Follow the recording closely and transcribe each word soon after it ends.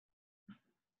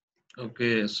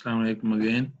Okay, Assalamu alaikum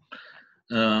again.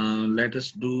 Let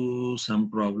us do some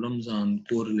problems on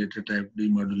correlator type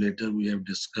demodulator we have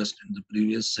discussed in the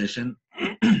previous session.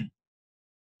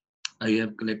 I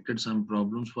have collected some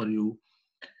problems for you,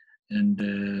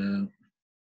 and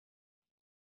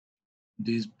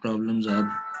these problems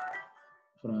are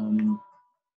from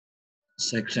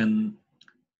section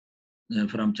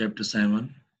from chapter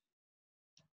 7.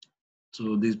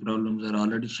 So these problems are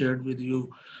already shared with you,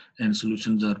 and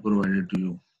solutions are provided to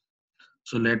you.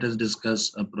 So let us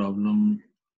discuss a problem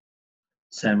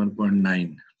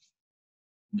 7.9.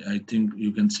 I think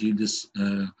you can see this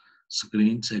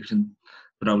screen section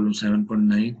problem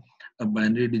 7.9. A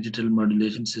binary digital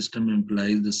modulation system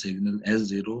implies the signal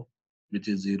S0, which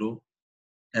is 0,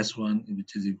 S1,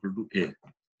 which is equal to A.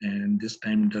 And this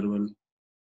time interval,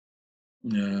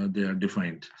 they are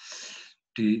defined.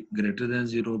 T greater than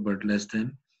 0 but less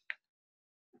than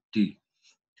T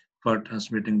for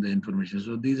transmitting the information.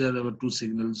 So these are our two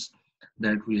signals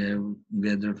that we have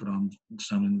gathered from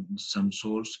some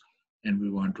source, and we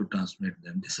want to transmit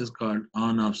them. This is called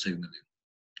on-off signaling.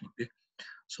 Okay,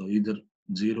 so either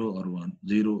 0 or 1,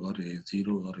 0 or A,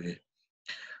 0 or A.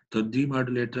 The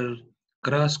demodulator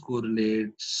cross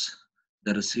correlates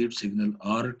the received signal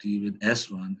RT with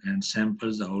S1 and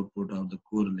samples the output of the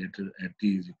correlator at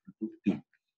T is equal to T.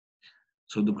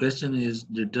 So the question is,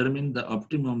 determine the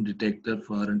optimum detector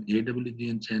for an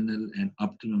AWGN channel and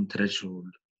optimum threshold,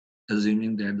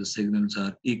 assuming that the signals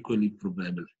are equally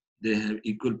probable. They have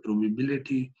equal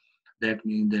probability. That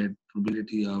means that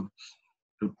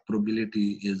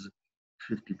probability is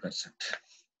 50%,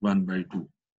 1 by 2.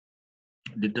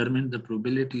 Determine the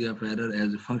probability of error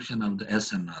as a function of the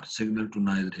SNR, signal to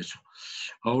noise ratio.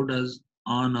 How does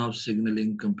on-off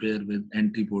signaling compare with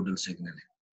antipodal signaling?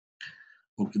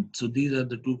 Okay, so these are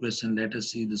the two questions. Let us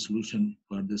see the solution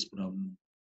for this problem.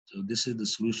 So this is the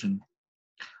solution.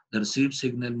 The received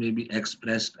signal may be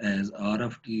expressed as R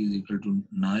of t is equal to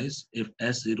noise if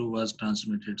S0 was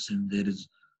transmitted, since there is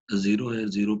a 0 here,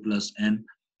 0 plus n.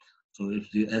 So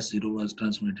if the S0 was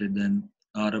transmitted, then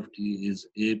R of t is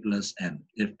A plus n.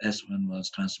 If S1 was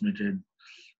transmitted,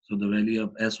 so the value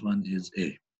of S1 is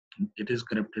A. It is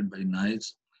corrupted by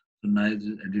noise. So noise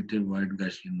is additive white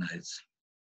Gaussian noise.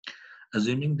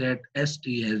 Assuming that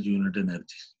ST has unit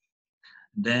energy,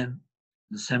 then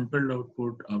the sampled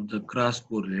output of the cross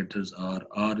correlators are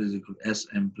R is equal to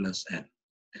Sm plus n.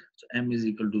 So m is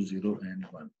equal to 0 and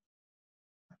 1.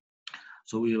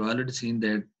 So we have already seen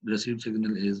that the received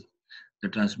signal is the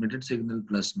transmitted signal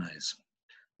plus noise,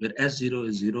 where S0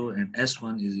 is 0 and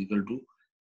S1 is equal to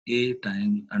A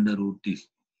times under root T.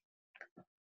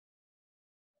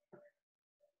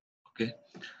 Okay,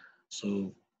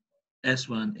 so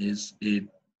S1 is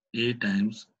A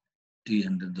times T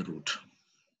under the root.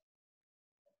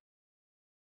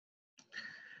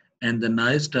 And the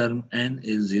noise term n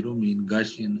is 0 mean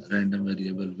Gaussian random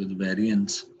variable with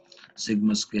variance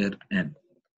sigma square n.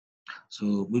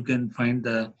 So we can find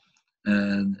the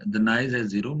noise as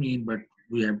 0 mean, but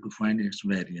we have to find its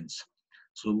variance.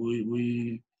 So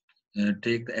we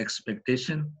take the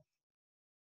expectation,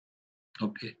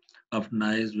 okay, of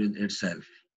noise with itself.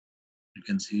 You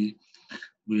can see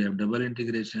we have double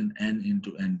integration n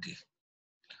into nt.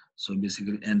 So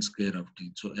basically n square of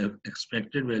t. So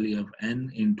expected value of n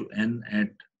into n at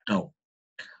tau.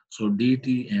 So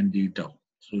dt and d tau.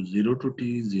 So 0 to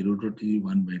t, 0 to t,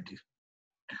 1 by t.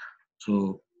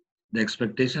 So the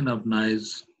expectation of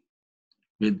noise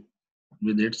with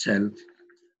itself.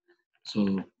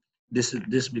 So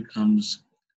this becomes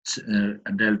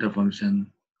a delta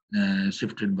function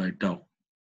shifted by tau.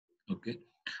 Okay.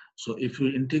 So if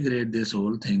we integrate this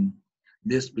whole thing,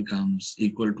 this becomes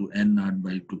equal to n naught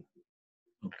by 2.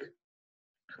 Okay.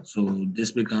 So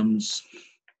this becomes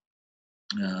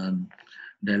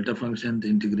delta function. The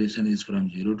integration is from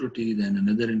 0 to t, then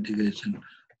another integration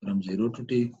from 0 to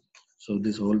t. So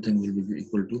this whole thing will be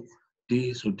equal to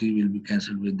t. So t will be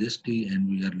cancelled with this t, and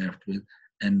we are left with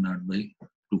n naught by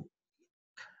 2.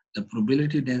 The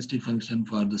probability density function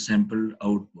for the sampled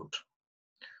output.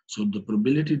 So the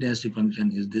probability density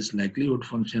function is this likelihood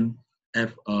function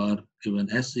fr given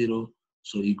s0,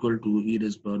 so equal to e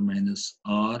raised to power minus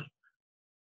r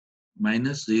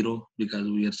minus 0, because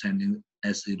we are sending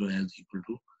s0 as equal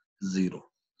to 0.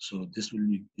 So this will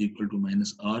be equal to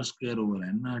minus r square over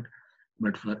n naught.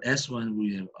 But for s1,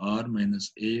 we have r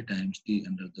minus a times t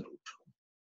under the root.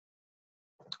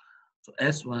 So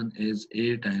s1 is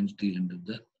a times t under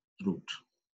the root.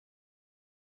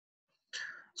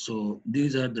 So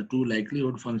these are the two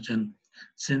likelihood function.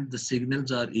 Since the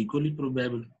signals are equally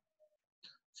probable,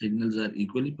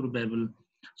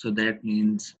 so that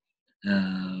means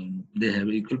they have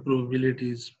equal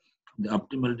probabilities. The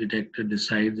optimal detector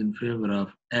decides in favor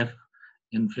of F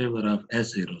in favor of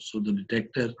S0. So the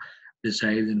detector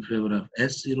decides in favor of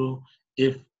S0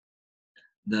 if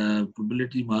the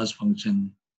probability mass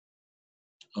function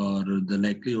or the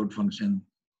likelihood function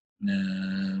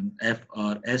F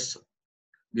or S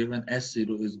given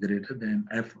S0 is greater than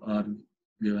F or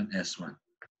given S1.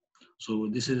 So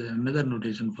this is another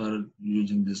notation for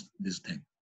using this thing.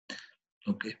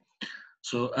 Okay.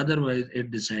 So otherwise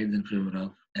it decides in favor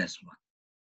of S1.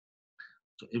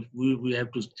 So if we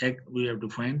have to check, we have to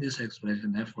find this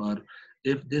expression F, or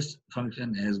if this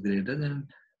function is greater than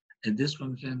this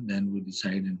function, then we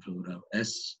decide in favor of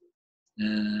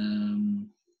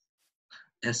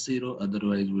S0,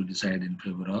 otherwise we decide in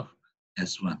favor of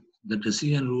S1. The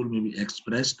decision rule may be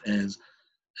expressed as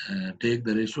take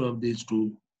the ratio of these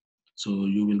two, so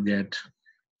you will get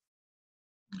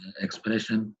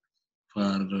expression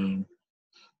for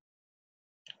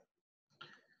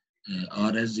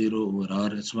RS0 over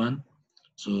RS1.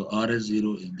 So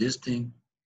RS0 is this thing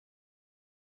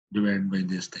divided by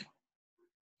this thing.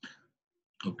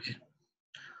 Okay.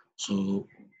 So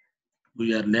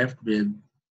we are left with,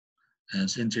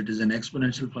 since it is an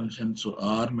exponential function, so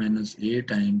r minus a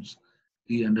times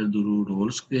t under the root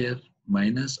whole square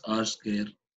minus r square,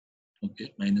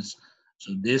 okay, minus,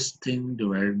 so this thing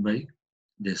divided by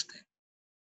this thing.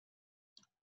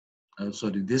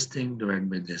 Sorry, this thing divided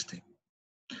by this thing.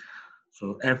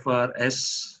 So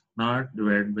FRS naught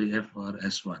divided by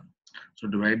FRS1. So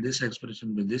divide this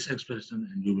expression by this expression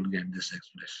and you will get this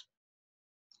expression.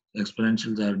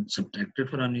 Exponentials are subtracted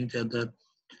from each other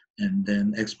and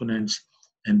then exponents,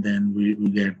 and then we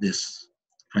get this,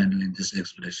 finally this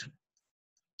expression.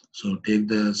 So take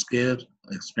the square,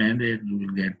 expand it, you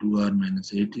will get 2r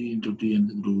minus 80 into t and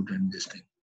the root and this thing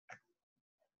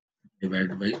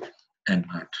divided by n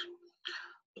naught.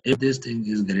 If this thing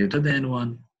is greater than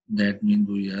 1, that means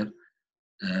we are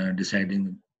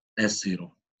deciding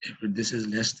S0. If this is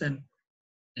less than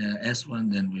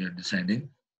S1, then we are deciding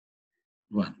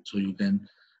 1. So you can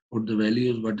put the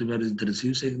values, whatever is the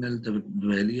received signal, the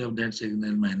value of that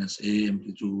signal minus A,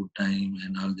 amplitude, time,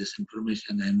 and all this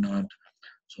information and not.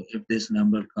 So if this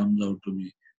number comes out to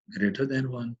be greater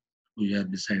than 1, we are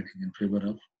deciding in favor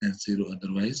of S0,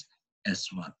 otherwise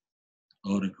S1.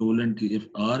 Or equivalently, if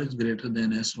R is greater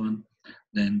than S1,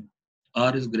 then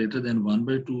R is greater than 1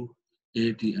 by 2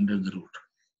 AT under the root.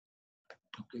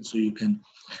 Okay, so you can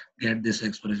get this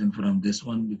expression from this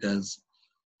one because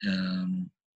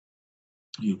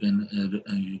you can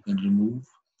remove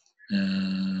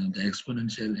the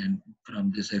exponential, and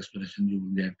from this expression you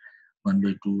will get 1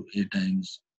 by 2 a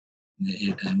times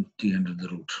t under the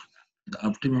root. The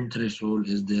optimum threshold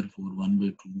is therefore 1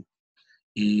 by 2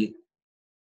 a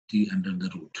t under the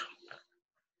root.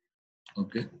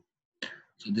 Okay,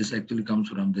 so this actually comes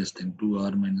from this thing,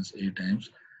 2r minus a times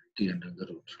t under the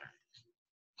root.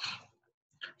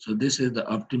 So this is the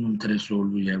optimum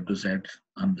threshold we have to set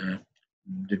on the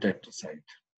detector side.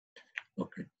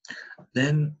 Okay.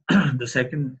 Then the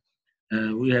second,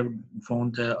 we have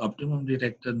found the optimum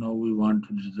detector. Now we want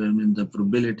to determine the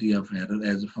probability of error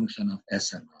as a function of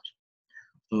SNR.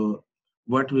 So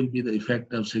what will be the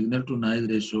effect of signal to noise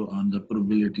ratio on the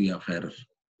probability of error?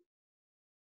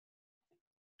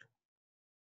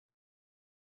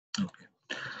 Okay.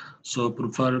 So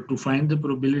to find the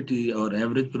probability or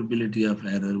average probability of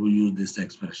error, we use this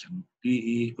expression.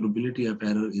 PE, probability of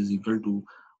error, is equal to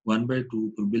 1 by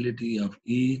 2 probability of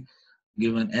E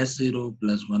given S0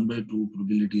 plus 1 by 2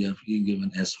 probability of E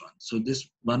given S1. So this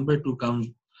 1 by 2 comes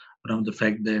from the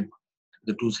fact that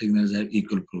the two signals have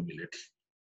equal probability.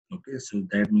 Okay, so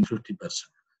that means 50%.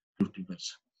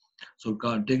 50%. So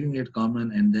taking it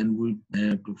common, and then we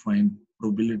have to find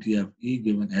probability of E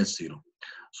given S0.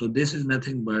 So this is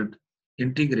nothing but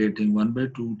integrating 1 by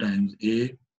 2 times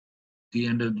A t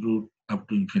under the root up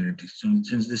to infinity. So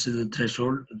since this is a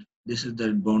threshold, this is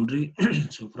the boundary.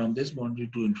 So from this boundary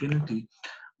to infinity,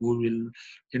 we will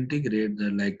integrate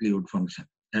the likelihood function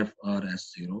f r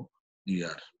s0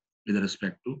 dr with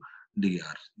respect to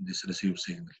dr, this received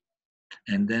signal.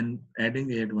 And then adding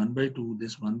it 1 by 2,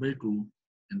 this 1 by 2,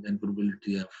 and then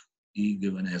probability of E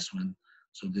given S1.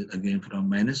 So this again from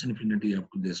minus infinity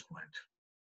up to this point.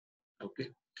 Okay.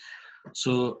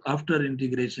 So after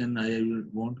integration, I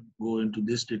won't go into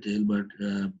this detail, but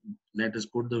let us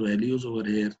put the values over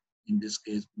here. In this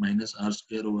case, minus r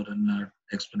square over n naught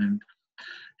exponent,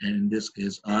 and in this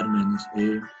case, r minus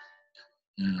a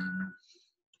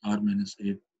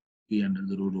t under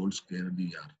the root whole square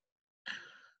dr.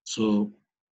 So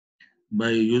by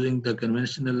using the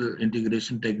conventional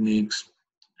integration techniques,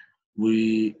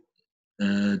 we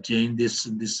change this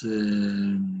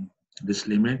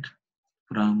limit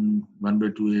from 1 by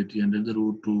 2 a t under the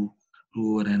root to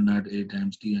 2 over n naught a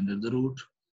times t under the root,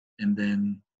 and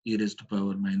then e raised to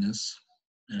power minus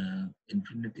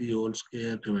infinity whole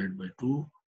square divided by 2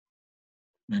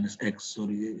 minus x.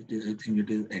 Sorry, I think it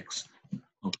is x.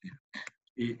 Okay.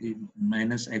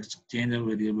 Minus x, change of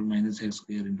variable minus x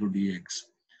square into dx.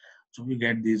 So we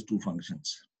get these two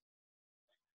functions.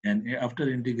 And after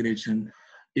integration,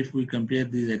 if we compare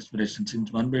these expressions,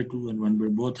 since 1 by 2 and 1 by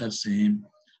both are same,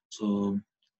 so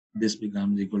this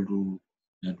becomes equal to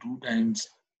 2 times,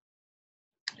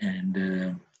 and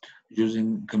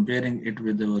comparing it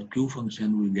with our q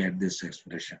function, we get this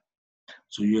expression.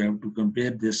 So you have to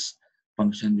compare this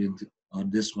function with, or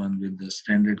this one with the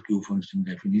standard q function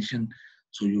definition.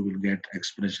 So you will get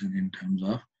expression in terms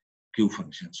of q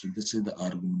function. So this is the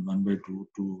argument 1 by 2,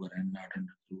 2 over n naught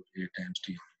under root a times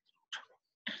t.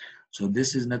 So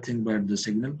this is nothing but the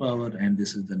signal power, and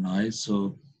this is the noise.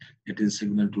 So it is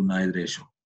signal to noise ratio.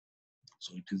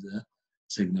 So it is a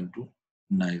signal to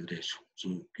noise ratio.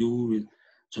 So Q is,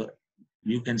 so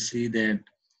you can see that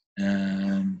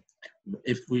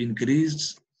if we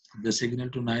increase the signal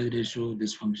to noise ratio,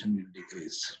 this function will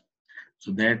decrease.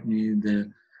 So that means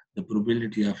the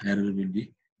probability of error will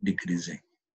be decreasing.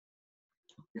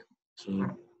 Okay.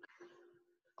 So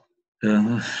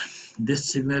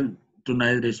this signal to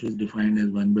noise ratio is defined as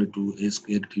 1 by 2 a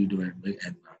square t divided by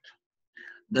n naught.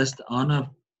 Thus, the on-off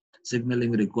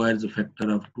signaling requires a factor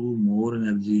of 2 more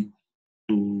energy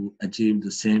to achieve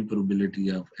the same probability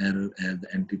of error as the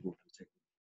antipodal signal.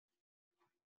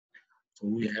 So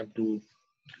we have to,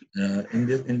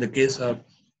 in the case of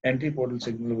antipodal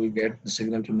signal, we get the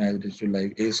signal to noise ratio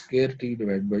like a square t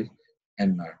divided by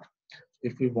n naught.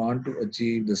 If we want to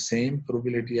achieve the same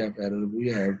probability of error, we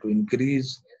have to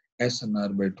increase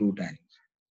SNR by 2 times,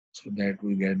 so that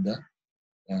we get the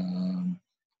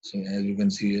so as you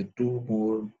can see,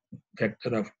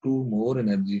 factor of 2 more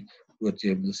energy to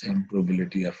achieve the same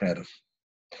probability of error.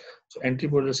 So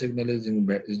antipodal signal is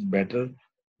better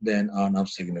than on-off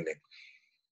signaling.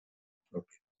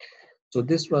 Okay. So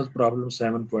this was problem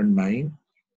 7.9.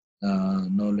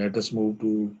 Now let us move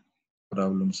to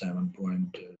problem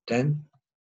 7.10.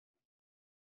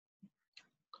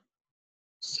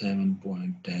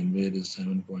 7.10. Where is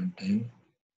 7.10?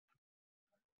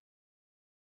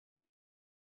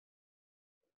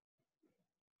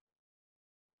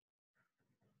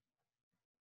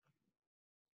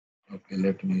 Okay,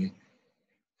 let me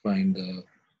find the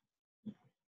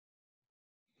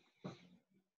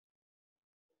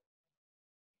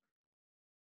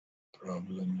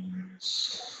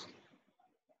problems.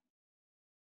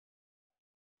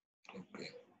 Okay.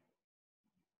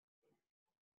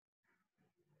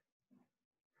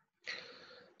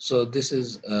 So this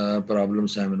is problem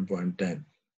 7.10.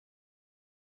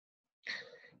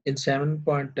 In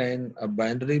 7.10, a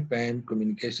binary band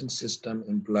communication system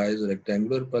implies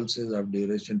rectangular pulses of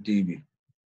duration TB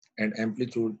and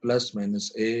amplitude plus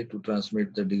minus A to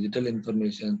transmit the digital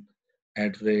information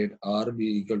at rate RB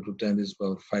equal to 10 raised to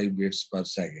power 5 bits per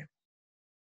second.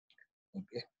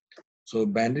 Okay. So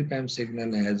binary PAM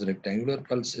signal has rectangular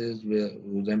pulses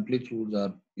whose amplitudes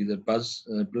are either plus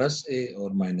A or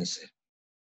minus A.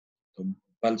 So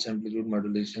pulse amplitude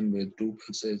modulation with 2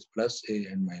 pulses plus A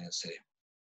and minus A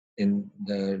in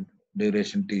the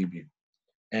duration TB.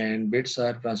 And bits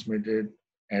are transmitted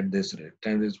at this rate,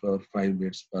 10 raised to power 5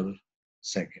 bits per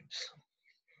second.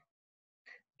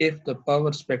 If the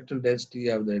power spectral density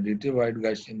of the additive white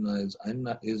Gaussian noise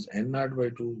is n naught by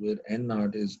 2, where n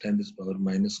naught is 10 to the power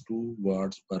minus 2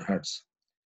 watts per hertz,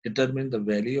 determine the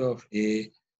value of A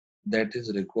that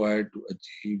is required to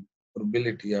achieve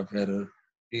probability of error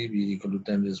PB equal to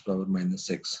 10 to the power minus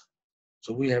 6.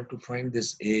 So we have to find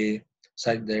this A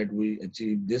such that we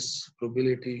achieve this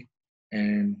probability,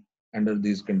 and under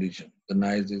these conditions, the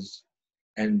noise is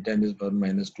n 10 to the power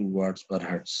minus 2 watts per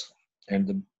hertz, and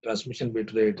the transmission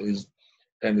bit rate is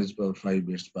 10 to the power 5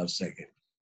 bits per second.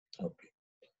 Okay.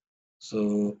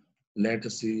 So let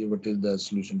us see what is the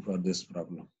solution for this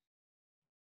problem.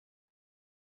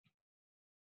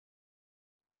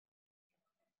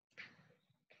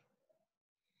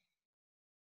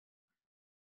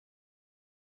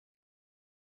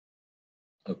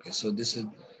 Okay, so this is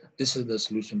the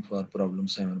solution for problem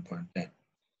 7.10.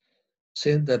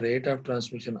 Since the rate of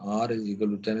transmission R is equal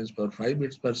to 10 to the power 5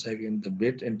 bits per second, the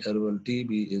bit interval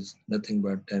TB is nothing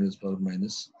but 10 to the power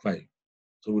minus 5.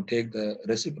 So we take the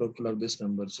reciprocal of this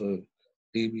number, so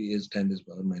TB is 10 to the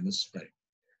power minus 5.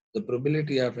 The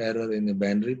probability of error in a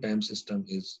binary PAM system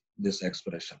is this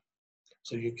expression.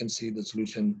 So you can see the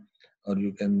solution, or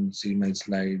you can see my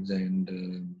slides,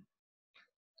 and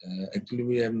Actually,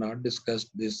 we have not discussed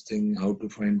this thing, how to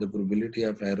find the probability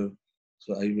of error.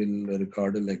 So I will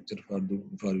record a lecture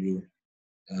for you,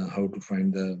 how to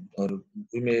find or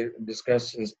we may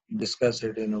discuss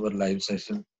it in our live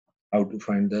session, how to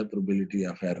find the probability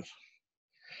of error.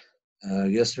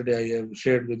 Yesterday, I have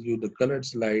shared with you the colored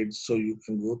slides, so you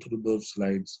can go through those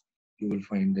slides. You will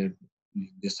find that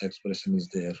this expression is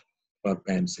there for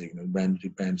PAM signal, binary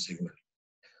PAM signal.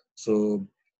 So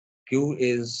Q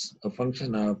is a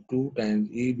function of 2 times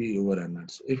EB over N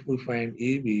naught. So if we find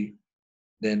EB,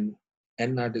 then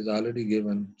N naught is already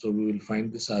given. So we will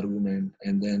find this argument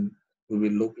and then we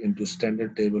will look into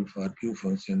standard table for Q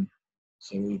function.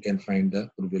 So we can find the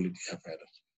probability of error.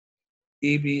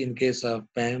 EB in case of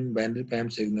PAM, binary PAM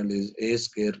signal is A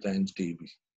square times TB.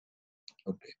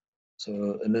 Okay.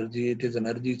 So energy, it is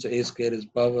energy. So A square is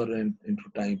power and into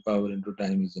time. Power into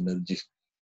time is energy.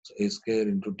 So A square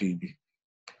into TB.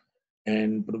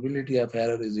 And probability of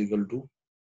error is equal to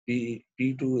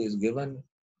P2 is given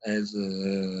as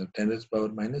 10 raised power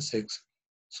minus 6.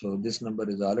 So this number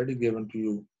is already given to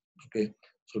you. Okay.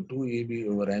 So 2 EB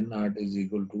over N naught is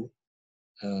equal to,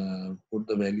 put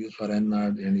the values for N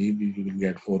naught and EB, you will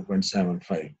get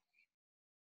 4.75.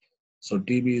 So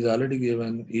TB is already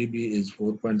given, EB is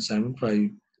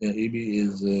 4.75, EB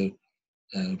is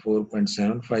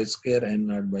 4.75 square N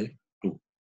naught by 2.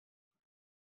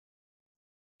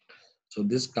 So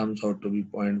this comes out to be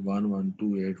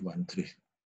 0.112813.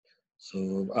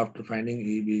 So after finding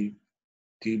EB,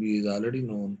 TB is already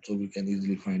known, so we can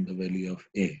easily find the value of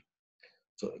A.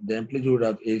 So the amplitude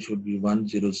of A should be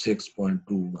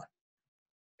 106.21.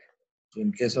 So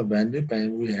in case of bandwidth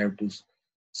time, we have to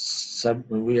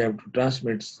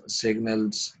transmit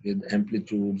signals with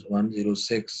amplitudes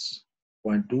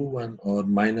 106.21 or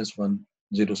minus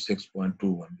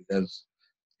 106.21 because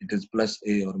it is plus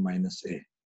A or minus A.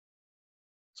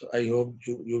 So I hope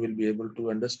you will be able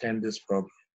to understand this problem.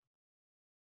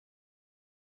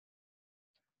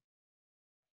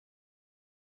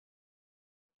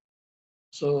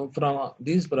 So from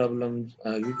these problems,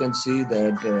 you can see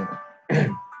that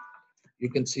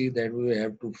we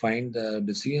have to find the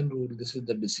decision rule. This is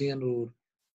the decision rule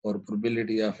or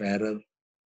probability of error.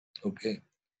 Okay,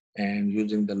 and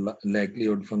using the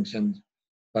likelihood functions.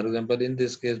 For example, in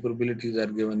this case, probabilities are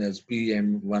given as P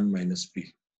and 1 minus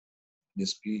P.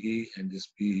 This PE and this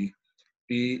PE.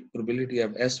 P probability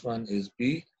of S1 is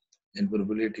P and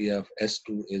probability of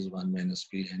S2 is 1 minus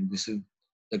P. And this is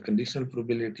the conditional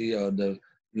probability or the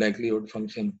likelihood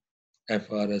function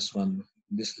FRS1.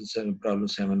 This is problem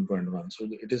 7.1. So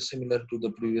it is similar to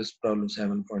the previous problem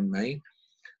 7.9.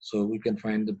 So we can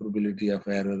find the probability of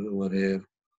error over here.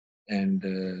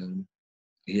 And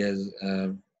he has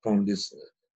found this.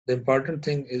 The important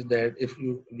thing is that if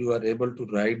you are able to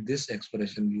write this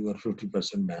expression, you are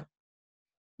 50% done.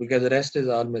 Because the rest is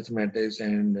all mathematics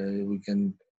and we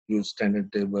can use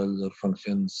standard tables or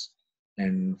functions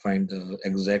and find the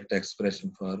exact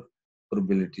expression for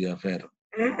probability of error.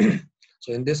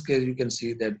 So in this case, you can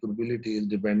see that probability is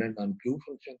dependent on Q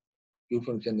function. Q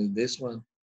function is this one.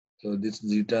 So this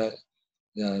zeta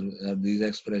are these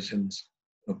expressions.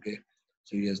 Okay.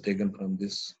 So he has taken from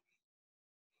this.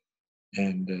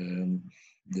 And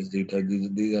this zeta,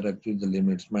 these are actually the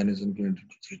limits, minus infinity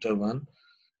to zeta 1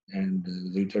 and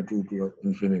zeta 2 to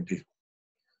infinity.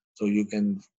 So you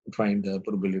can find the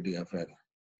probability of error.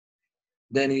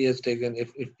 Then he has taken,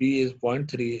 if P is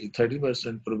 0.3,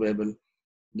 30% probable,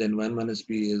 then 1 minus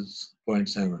P is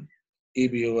 0.7.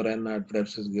 EB over N naught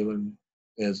perhaps is given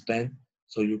as 10.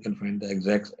 So you can find the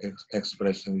exact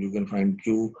expression. You can find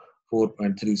Q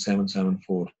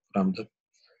 4.3774 from the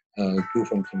Q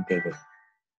function table.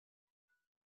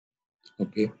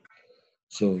 Okay.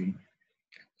 So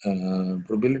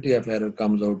probability of error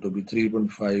comes out to be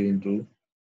 3.5 into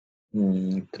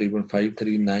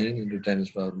 3.539 into 10 to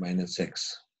the power minus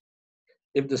 6.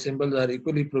 If the symbols are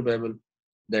equally probable,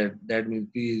 that means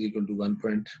P is equal to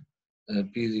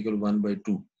P is equal to 1 by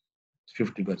 2,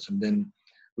 50%. Then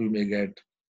we may get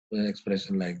an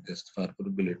expression like this for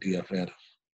probability of error.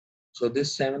 So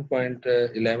this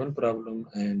 7.11 problem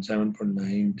and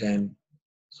 7.9, 10.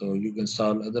 So you can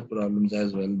solve other problems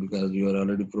as well because you are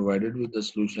already provided with the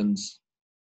solutions.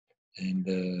 And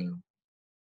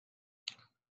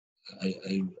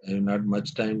I have not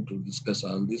much time to discuss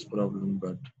all these problems,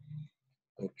 but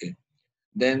okay.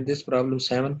 Then this problem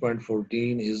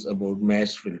 7.14 is about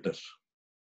match filter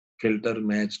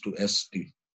match to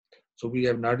ST. So we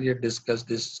have not yet discussed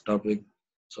this topic.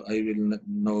 So I will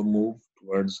now move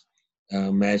towards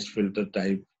match filter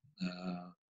type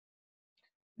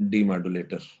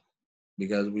demodulator,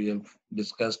 because we have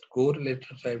discussed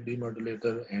correlator type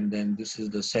demodulator, and then this is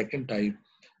the second type,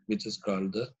 which is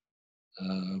called the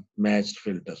matched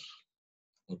filter.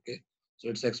 Okay, so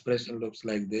its expression looks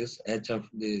like this. H of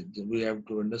we have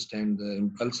to understand the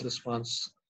impulse response.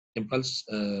 Impulse.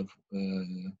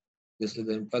 This is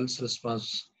the impulse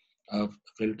response of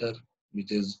filter,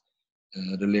 which is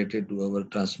related to our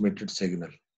transmitted signal.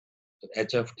 So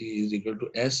H of t is equal to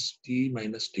S t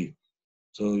minus t.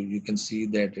 So you can see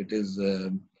that it is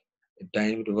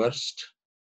time reversed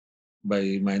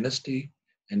by minus t,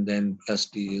 and then plus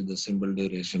t is the symbol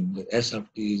duration. The S of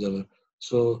t is our,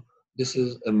 so this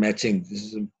is a matching.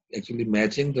 This is actually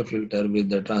matching the filter with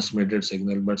the transmitted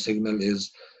signal, but signal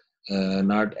is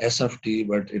not S of t,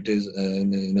 but it is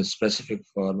in a specific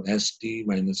form st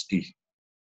minus t.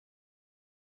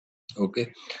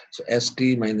 Okay, so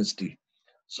st minus t.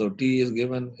 So t is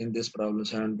given in this problem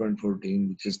 7.14,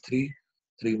 which is 3,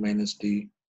 3 minus t,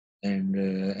 and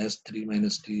S3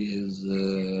 minus t is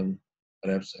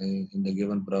perhaps in the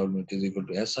given problem it is equal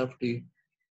to S of t.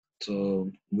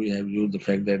 So we have used the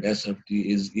fact that S of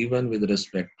t is even with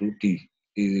respect to t.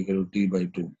 T is equal to t by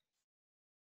 2.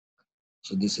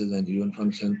 So this is an even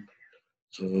function.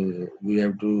 So we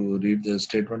have to read the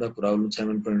statement of problem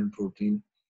 7.14.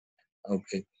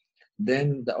 Okay.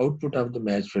 Then the output of the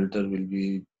match filter will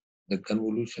be the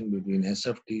convolution between S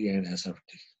of t and S of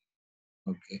t.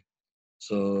 Okay.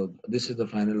 So this is the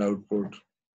final output,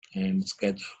 and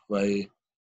sketch y.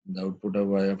 The output of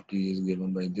y of t is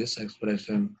given by this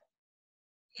expression,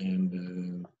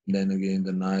 and then again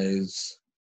the noise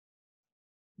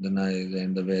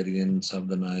and the variance of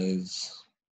the noise,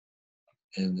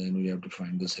 and then we have to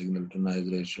find the signal to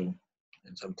noise ratio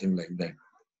and something like that.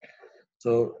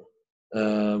 So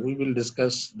we will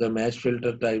discuss the match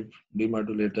filter type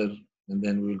demodulator, and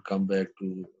then we will come back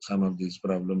to some of these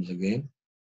problems again.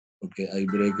 Okay, I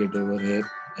break it over here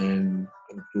and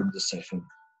conclude the session.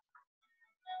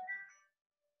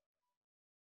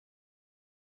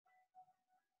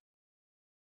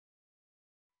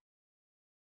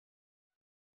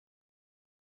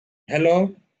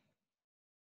 Hello.